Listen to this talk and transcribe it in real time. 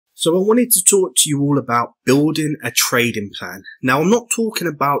So I wanted to talk to you all about building a trading plan. Now, I'm not talking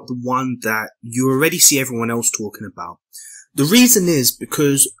about the one that you already see everyone else talking about. The reason is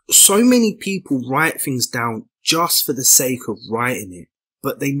because so many people write things down just for the sake of writing it,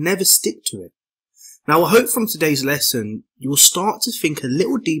 but they never stick to it. Now, I hope from today's lesson, you'll start to think a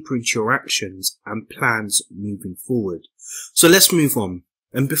little deeper into your actions and plans moving forward. So let's move on.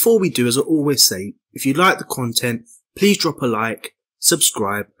 And before we do, as I always say, if you like the content, please drop a like,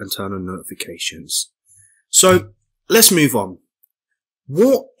 subscribe and turn on notifications. So let's move on.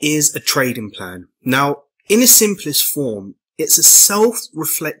 What is a trading plan? Now, in its simplest form, it's a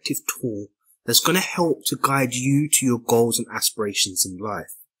self-reflective tool that's going to help to guide you to your goals and aspirations in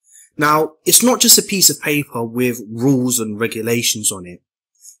life. Now, it's not just a piece of paper with rules and regulations on it.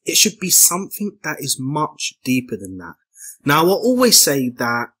 It should be something that is much deeper than that. Now, I always say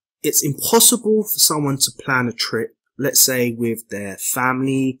that it's impossible for someone to plan a trip, let's say with their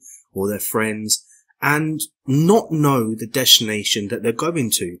family or their friends, and not know the destination that they're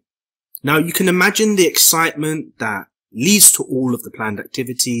going to. Now, you can imagine the excitement that leads to all of the planned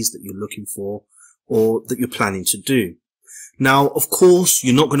activities that you're looking for or that you're planning to do. Now, of course,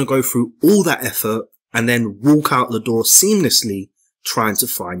 you're not going to go through all that effort and then walk out the door seamlessly trying to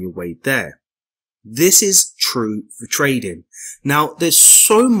find your way there. This is true for trading. Now, there's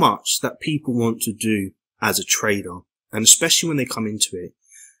so much that people want to do as a trader, and especially when they come into it,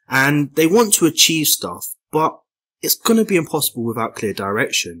 and they want to achieve stuff, but it's going to be impossible without clear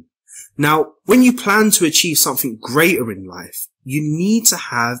direction. Now, when you plan to achieve something greater in life, you need to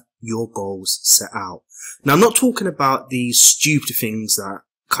have your goals set out. Now, I'm not talking about these stupid things that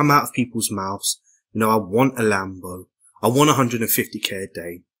come out of people's mouths. You know, I want a Lambo. I want 150k a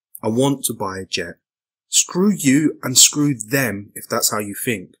day. I want to buy a jet. Screw you and screw them if that's how you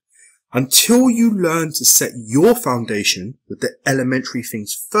think. Until you learn to set your foundation with the elementary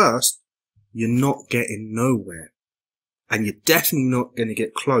things first, you're not getting nowhere. And you're definitely not going to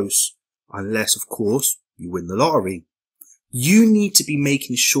get close unless, of course, you win the lottery. You need to be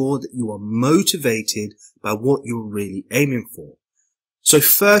making sure that you are motivated by what you're really aiming for. So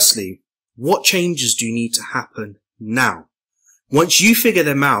firstly, what changes do you need to happen now? Once you figure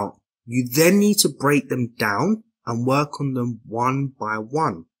them out, you then need to break them down and work on them one by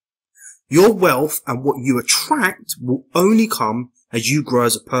one. Your wealth and what you attract will only come as you grow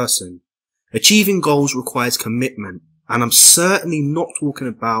as a person. Achieving goals requires commitment, and I'm certainly not talking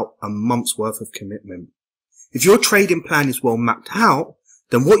about a month's worth of commitment. If your trading plan is well mapped out,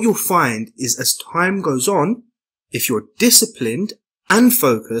 then what you'll find is as time goes on, if you're disciplined and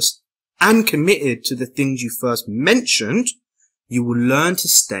focused and committed to the things you first mentioned, you will learn to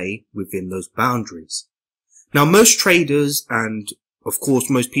stay within those boundaries. Now, most traders and of course,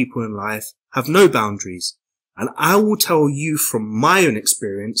 most people in life have no boundaries. And I will tell you from my own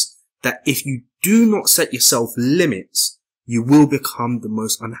experience that if you do not set yourself limits, you will become the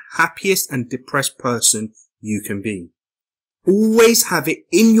most unhappiest and depressed person you can be. Always have it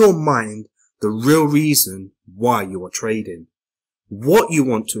in your mind the real reason why you are trading, what you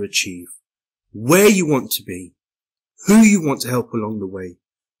want to achieve, where you want to be, who you want to help along the way,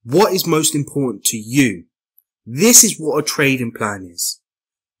 what is most important to you. This is what a trading plan is.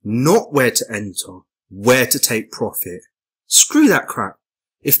 Not where to enter, where to take profit. Screw that crap.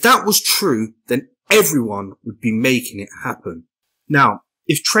 If that was true, then everyone would be making it happen. Now,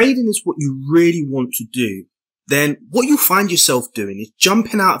 if trading is what you really want to do, then what you'll find yourself doing is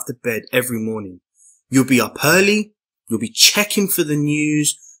jumping out of the bed every morning. You'll be up early, you'll be checking for the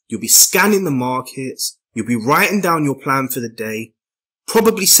news, you'll be scanning the markets, you'll be writing down your plan for the day,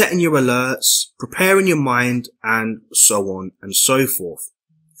 probably setting your alerts, preparing your mind, and so on and so forth.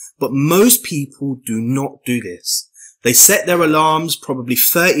 But most people do not do this. They set their alarms probably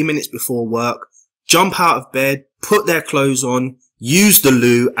 30 minutes before work, jump out of bed, put their clothes on, use the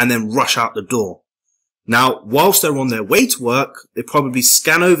loo, and then rush out the door. Now, whilst they're on their way to work, they probably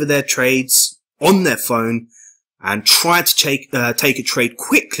scan over their trades on their phone and try to take a trade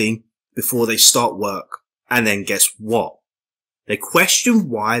quickly before they start work. And then guess what? They question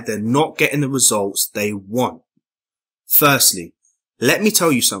why they're not getting the results they want. Firstly, let me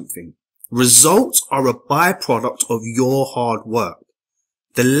tell you something. Results are a byproduct of your hard work.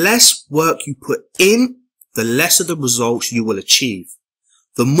 The less work you put in, the less of the results you will achieve.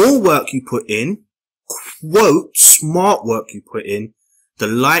 The more work you put in, quote, smart work you put in, the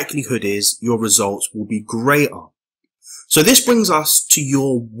likelihood is your results will be greater. So this brings us to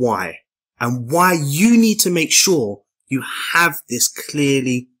your why, and why you need to make sure you have this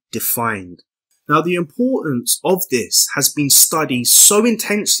clearly defined. Now, the importance of this has been studied so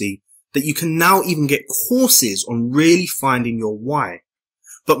intensely that you can now even get courses on really finding your why.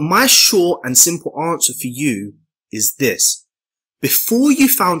 But my short and simple answer for you is this. Before you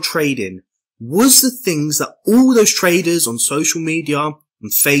found trading, was the things that all those traders on social media, on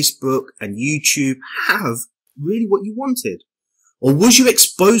Facebook and YouTube have really what you wanted? Or was you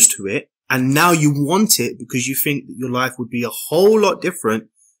exposed to it and now you want it because you think that your life would be a whole lot different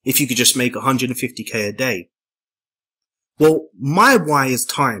if you could just make 150k a day? Well, my why is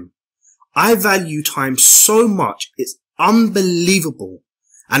time. I value time so much, it's unbelievable.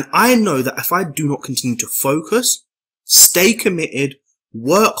 And I know that if I do not continue to focus, stay committed,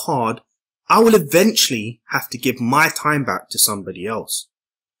 work hard, I will eventually have to give my time back to somebody else.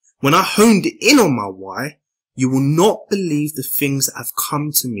 When I honed in on my why, you will not believe the things that have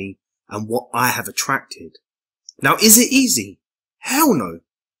come to me and what I have attracted. Now, is it easy? Hell no.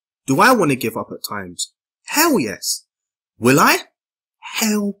 Do I want to give up at times? Hell yes. Will I?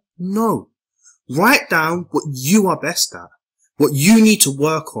 Hell no. Write down what you are best at, what you need to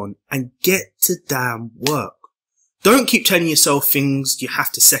work on, and get to damn work. Don't keep telling yourself things you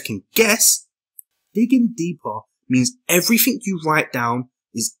have to second guess. Digging deeper means everything you write down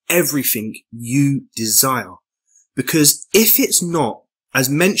is everything you desire. Because if it's not, as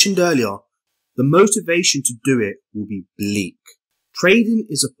mentioned earlier, the motivation to do it will be bleak. Trading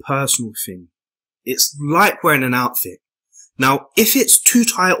is a personal thing. It's like wearing an outfit. Now, if it's too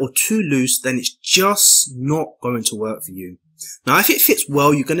tight or too loose, then it's just not going to work for you. Now, if it fits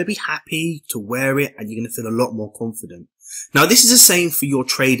well, you're going to be happy to wear it and you're going to feel a lot more confident. Now, this is the same for your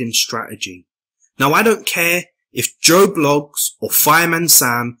trading strategy. Now, I don't care if Joe Blogs or Fireman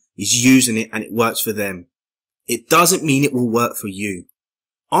Sam is using it and it works for them. It doesn't mean it will work for you.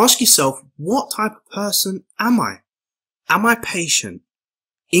 Ask yourself, what type of person am I? Am I patient?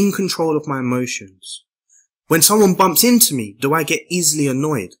 In control of my emotions? When someone bumps into me, do I get easily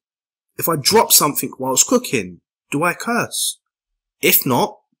annoyed? If I drop something whilst cooking, do I curse? If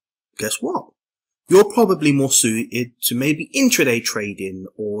not, guess what? You're probably more suited to maybe intraday trading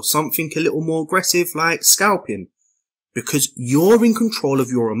or something a little more aggressive like scalping, because you're in control of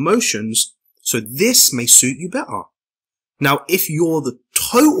your emotions, so this may suit you better. Now, if you're the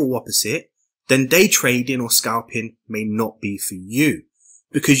total opposite, then day trading or scalping may not be for you,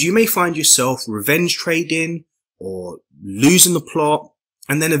 because you may find yourself revenge trading or losing the plot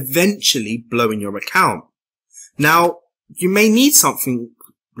and then eventually blowing your account. Now, you may need something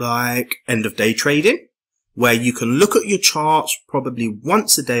like end of day trading, where you can look at your charts probably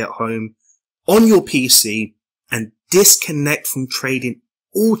once a day at home on your PC and disconnect from trading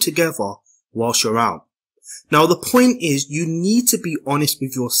altogether whilst you're out. Now, the point is you need to be honest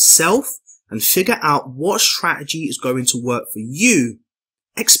with yourself and figure out what strategy is going to work for you.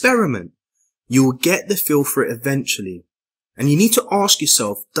 Experiment. You will get the feel for it eventually. And you need to ask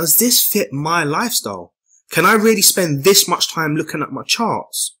yourself, does this fit my lifestyle? Can I really spend this much time looking at my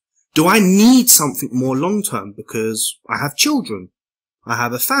charts? Do I need something more long term because I have children? I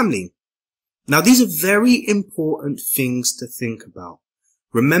have a family. Now, these are very important things to think about.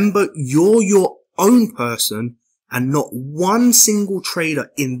 Remember, you're your own person and not one single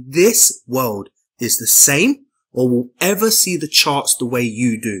trader in this world is the same or will ever see the charts the way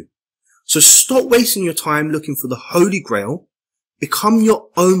you do. So stop wasting your time looking for the Holy Grail. Become your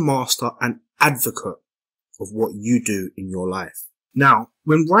own master and advocate of what you do in your life. Now,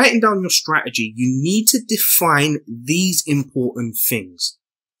 when writing down your strategy, you need to define these important things.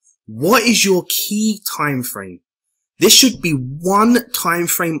 What is your key time frame? This should be one time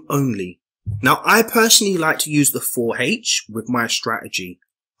frame only. Now, I personally like to use the 4H with my strategy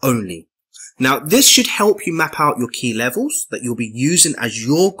only. Now, this should help you map out your key levels that you'll be using as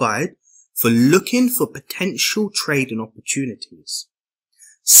your guide for looking for potential trading opportunities.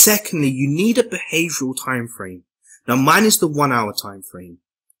 Secondly, you need a behavioral time frame. Now, mine is the 1 hour time frame.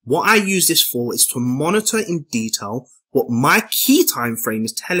 What I use this for is to monitor in detail what my key time frame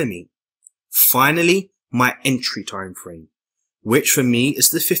is telling me. Finally, my entry time frame, which for me is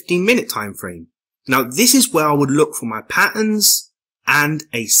the 15-minute time frame. Now, this is where I would look for my patterns and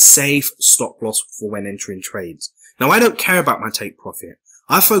a safe stop loss for when entering trades. Now, I don't care about my take profit.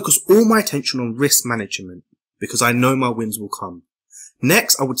 I focus all my attention on risk management because I know my wins will come.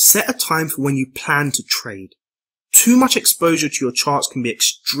 Next, I would set a time for when you plan to trade. Too much exposure to your charts can be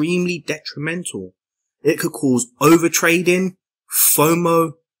extremely detrimental. It could cause overtrading,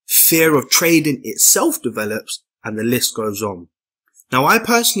 FOMO, fear of trading itself develops, and the list goes on. Now, I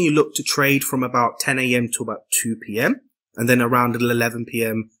personally look to trade from about 10 a.m. to about 2 p.m. and then around 11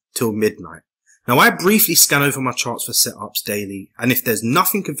 p.m. till midnight. Now, I briefly scan over my charts for setups daily, and if there's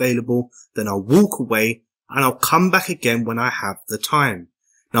nothing available, then I'll walk away and I'll come back again when I have the time.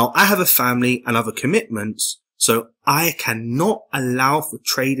 Now, I have a family and other commitments, So I cannot allow for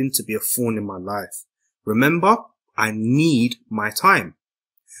trading to be a thorn in my life. Remember, I need my time.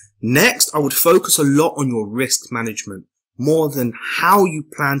 Next, I would focus a lot on your risk management more than how you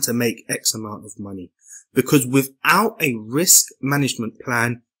plan to make X amount of money. Because without a risk management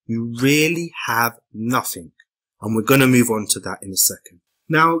plan, you really have nothing. And we're going to move on to that in a second.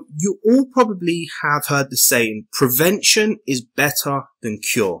 Now, you all probably have heard the saying, prevention is better than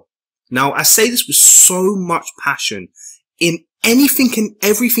cure. Now, I say this with so much passion. In anything and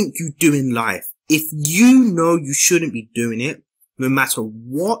everything you do in life, if you know you shouldn't be doing it, no matter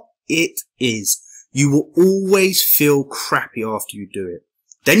what it is, you will always feel crappy after you do it.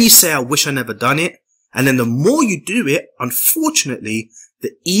 Then you say, I wish I never done it. And then the more you do it, unfortunately,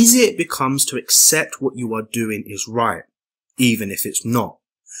 the easier it becomes to accept what you are doing is right, even if it's not.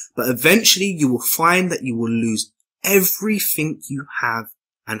 But eventually you will find that you will lose everything you have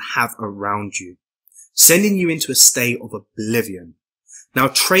and have around you, sending you into a state of oblivion. Now,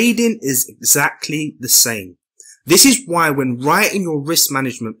 trading is exactly the same. This is why when writing your risk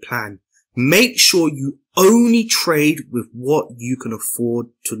management plan, make sure you only trade with what you can afford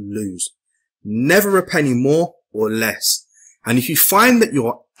to lose. Never a penny more or less. And if you find that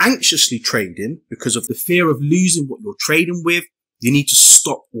you're anxiously trading because of the fear of losing what you're trading with, you need to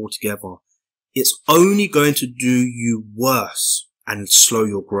stop altogether. It's only going to do you worse and slow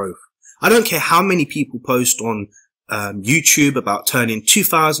your growth. I don't care how many people post on YouTube about turning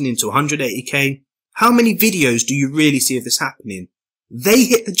 2,000 into 180k. How many videos do you really see of this happening? They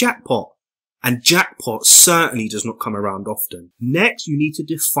hit the jackpot. And jackpot certainly does not come around often. Next, you need to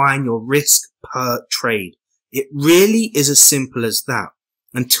define your risk per trade. It really is as simple as that.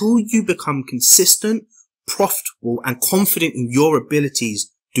 Until you become consistent, profitable, and confident in your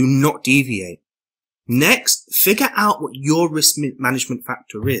abilities, do not deviate. Next, figure out what your risk management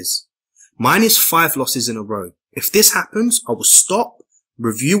factor is. Mine is 5 losses in a row. If this happens, I will stop,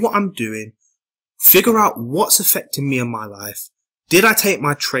 review what I'm doing, figure out what's affecting me in my life. Did I take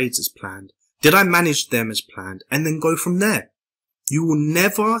my trades as planned? Did I manage them as planned? And then go from there. You will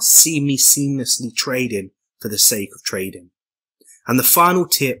never see me seamlessly trading for the sake of trading. And the final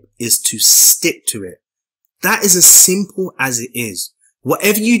tip is to stick to it. That is as simple as it is.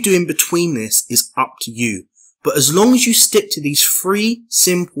 Whatever you do in between this is up to you. But as long as you stick to these 3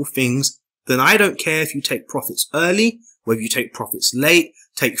 simple things, then I don't care if you take profits early, whether you take profits late,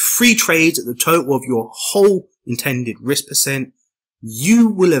 take 3 trades at the total of your whole intended risk percent. You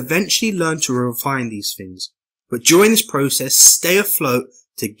will eventually learn to refine these things. But during this process, stay afloat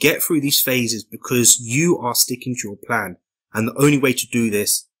to get through these phases because you are sticking to your plan. And the only way to do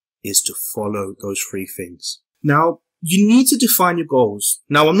this is to follow those 3 things. Now, you need to define your goals.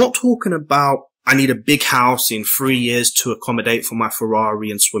 Now, I'm not talking about I need a big house in 3 years to accommodate for my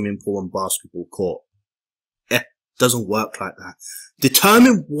Ferrari and swimming pool and basketball court. Doesn't work like that.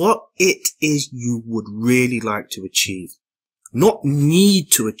 Determine what it is you would really like to achieve. Not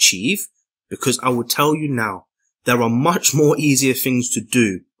need to achieve, because I will tell you now, there are much more easier things to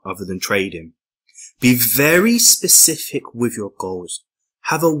do other than trading. Be very specific with your goals.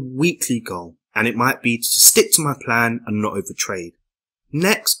 Have a weekly goal, and it might be to stick to my plan and not overtrade.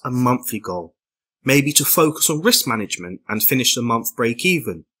 Next, a monthly goal. Maybe to focus on risk management and finish the month break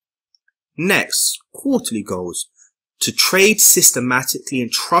even. Next, quarterly goals. To trade systematically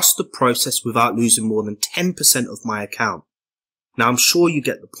and trust the process without losing more than 10% of my account. Now, I'm sure you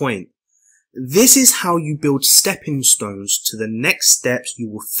get the point. This is how you build stepping stones to the next steps you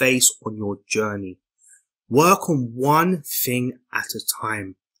will face on your journey. Work on one thing at a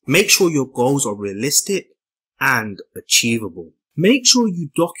time. Make sure your goals are realistic and achievable. Make sure you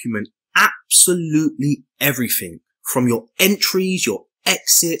document absolutely everything from your entries, your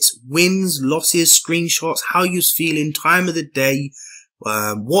exits, wins, losses, screenshots, how you're feeling, time of the day,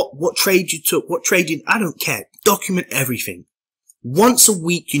 what trade you took, what trade you, I don't care. Document everything. Once a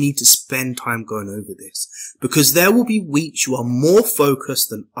week, you need to spend time going over this because there will be weeks you are more focused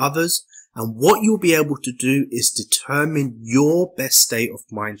than others. And what you'll be able to do is determine your best state of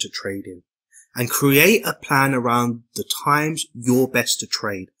mind to trade in and create a plan around the times you're best to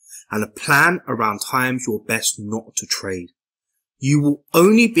trade and a plan around times you're best not to trade. You will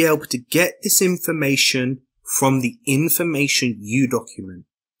only be able to get this information from the information you document.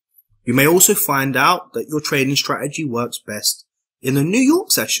 You may also find out that your trading strategy works best in the New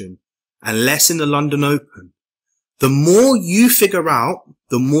York session and less in the London Open. The more you figure out,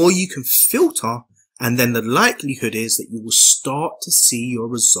 the more you can filter, and then the likelihood is that you will start to see your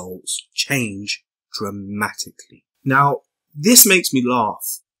results change dramatically. Now, this makes me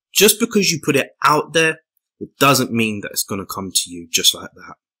laugh. Just because you put it out there, it doesn't mean that it's going to come to you just like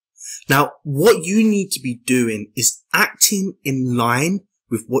that. Now, what you need to be doing is acting in line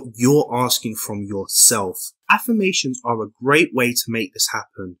with what you're asking from yourself. Affirmations are a great way to make this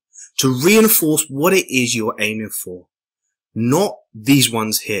happen, to reinforce what it is you're aiming for. Not these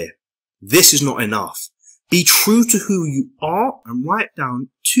ones here. This is not enough. Be true to who you are and write down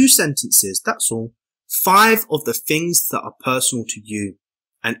 2 sentences, that's all. 5 of the things that are personal to you.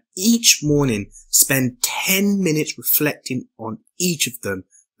 And each morning, spend 10 minutes reflecting on each of them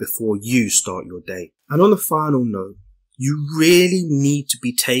before you start your day. And on the final note, you really need to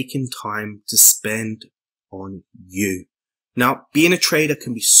be taking time to spend on you. Now, being a trader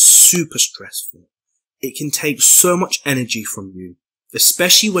can be super stressful. It can take so much energy from you,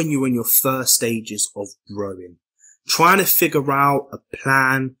 especially when you're in your first stages of growing. Trying to figure out a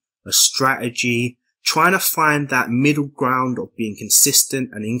plan, a strategy, trying to find that middle ground of being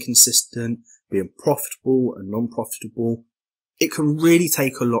consistent and inconsistent, being profitable and non-profitable. It can really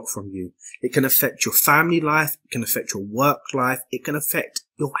take a lot from you. It can affect your family life. It can affect your work life. It can affect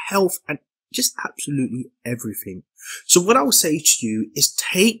your health and just absolutely everything. So what I will say to you is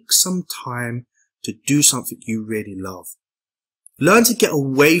take some time to do something you really love. Learn to get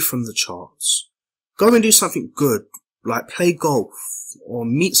away from the charts. Go and do something good, like play golf or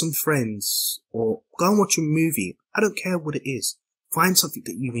meet some friends or go and watch a movie. I don't care what it is. Find something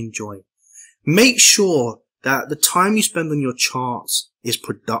that you enjoy. Make sure that the time you spend on your charts is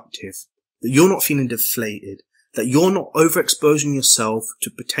productive, that you're not feeling deflated, that you're not overexposing yourself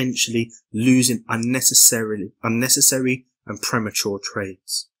to potentially losing unnecessary and premature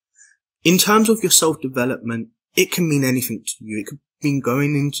trades. In terms of your self-development, it can mean anything to you. It could mean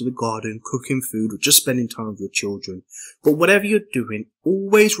going into the garden, cooking food, or just spending time with your children. But whatever you're doing,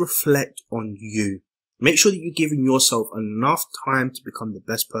 always reflect on you. Make sure that you're giving yourself enough time to become the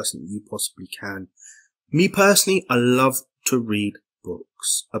best person that you possibly can. Me personally, I love to read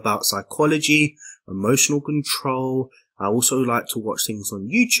books about psychology, emotional control. I also like to watch things on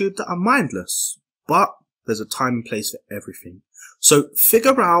YouTube that are mindless, but there's a time and place for everything. So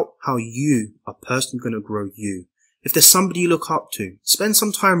figure out how you are personally going to grow you. If there's somebody you look up to, spend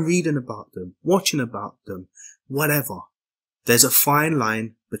some time reading about them, watching about them, whatever. There's a fine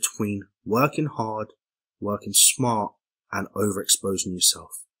line between working hard, working smart, and overexposing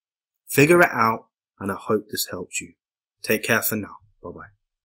yourself. Figure it out, and I hope this helps you. Take care for now. Bye-bye.